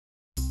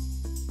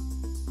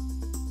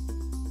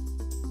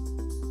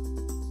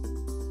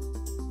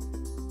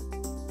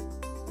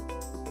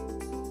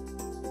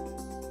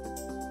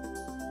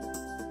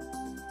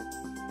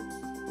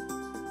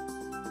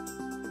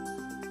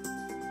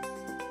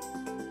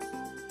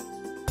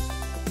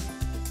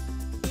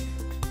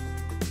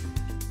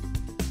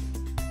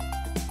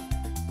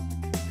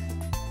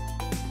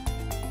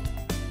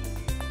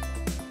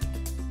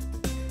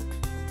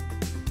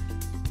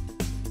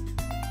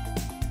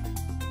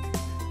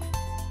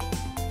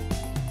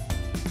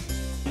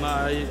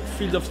My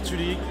field of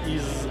study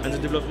is in the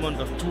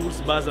development of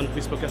tools based on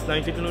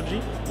CRISPR-Cas9 technology.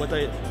 What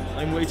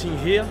I'm waiting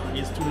here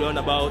is to learn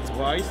about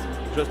rice,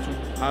 just to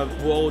have a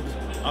broad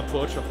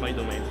approach of my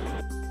domain.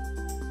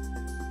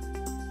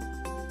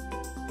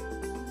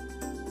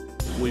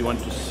 We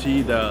want to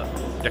see the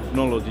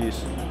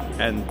technologies,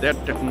 and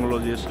that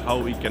technologies how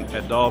we can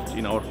adopt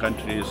in our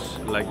countries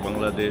like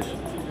Bangladesh,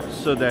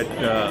 so that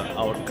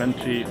our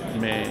country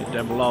may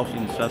develop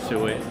in such a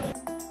way.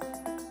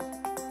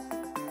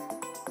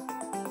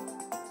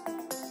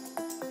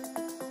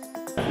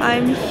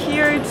 I'm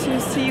here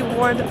to see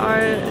what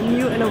are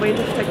new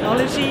innovative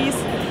technologies,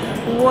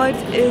 what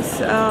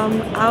is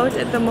out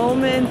at the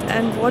moment,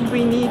 and what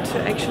we need to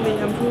actually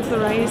improve the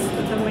rice.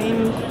 The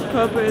main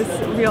purpose,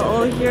 we are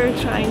all here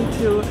trying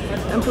to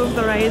improve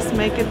the rice,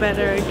 make it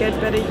better, get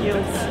better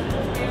yields.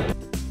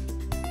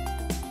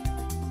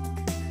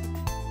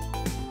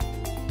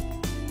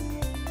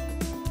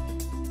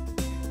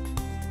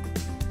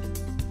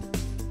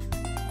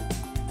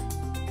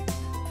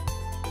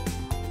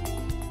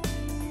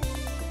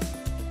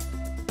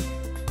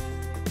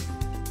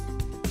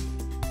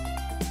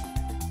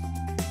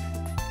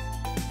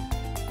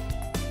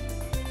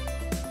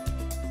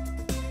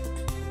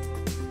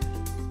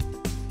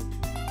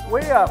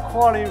 We are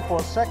calling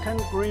for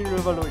second green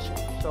revolution.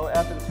 So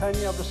at the turn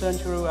of the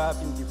century, we have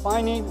been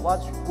defining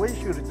what we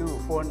should do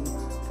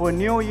for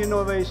new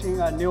innovation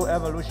and new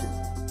evolution.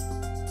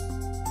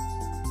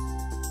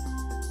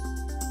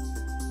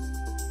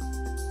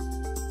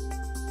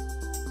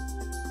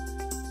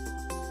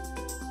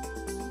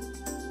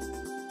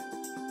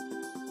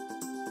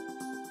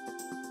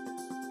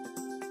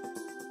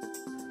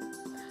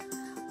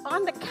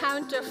 On the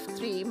count of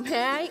 3,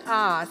 may I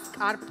ask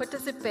our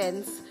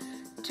participants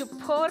to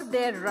pour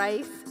their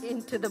rice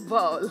into the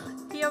bowl.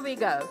 Here we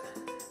go.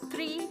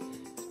 3,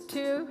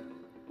 2,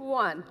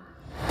 1.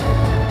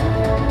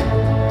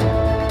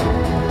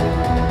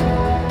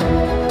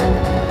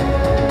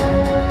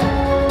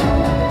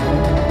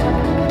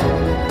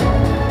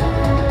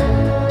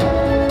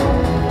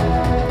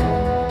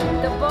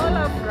 The bowl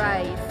of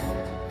rice,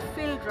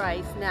 filled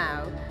rice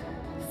now,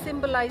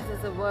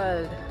 symbolizes a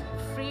world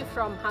free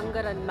from hunger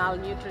and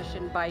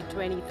malnutrition by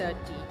 2030.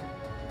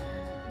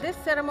 This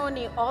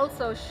ceremony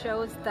also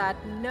shows that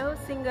no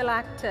single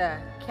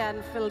actor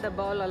can fill the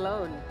bowl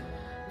alone.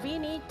 We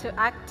need to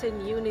act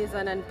in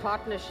unison and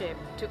partnership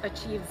to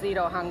achieve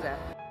zero hunger.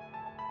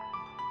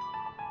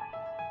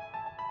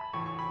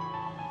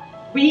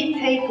 We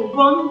take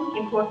one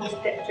important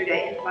step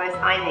today by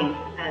signing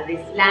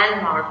this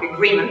landmark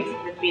agreement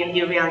between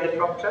IRRI and the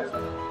Crop Trust.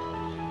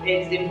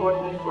 It's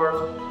important for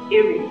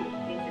IRRI,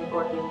 it's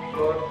important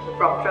for the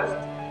Crop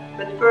Trust.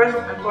 But first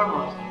and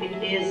foremost,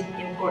 it is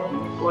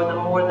important for the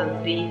more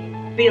than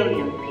 3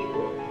 billion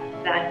people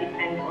that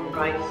depend on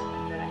rice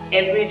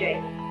every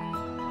day.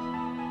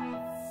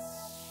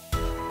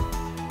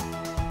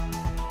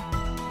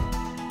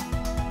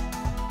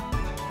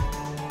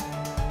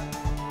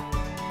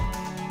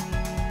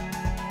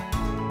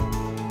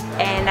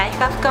 And I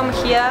have come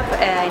here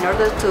in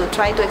order to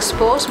try to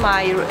expose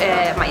my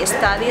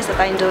studies that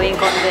I'm doing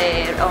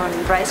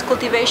on rice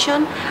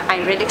cultivation.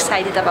 I'm really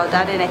excited about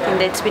that, and I think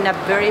that it's been a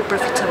very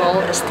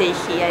profitable stay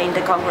here in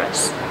the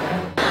Congress.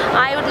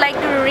 I would like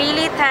to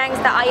really thank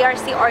the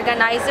IRC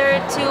organizer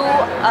to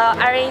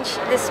arrange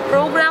this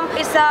program.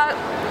 It's a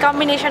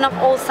combination of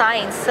all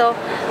science, so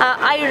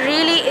I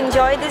really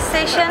enjoyed this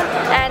session,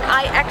 and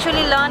I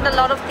actually learned a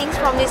lot of things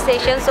from this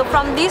session. So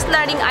from this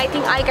learning, I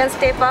think I can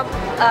step up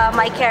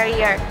my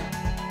career.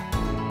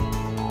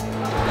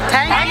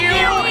 Thank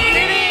you.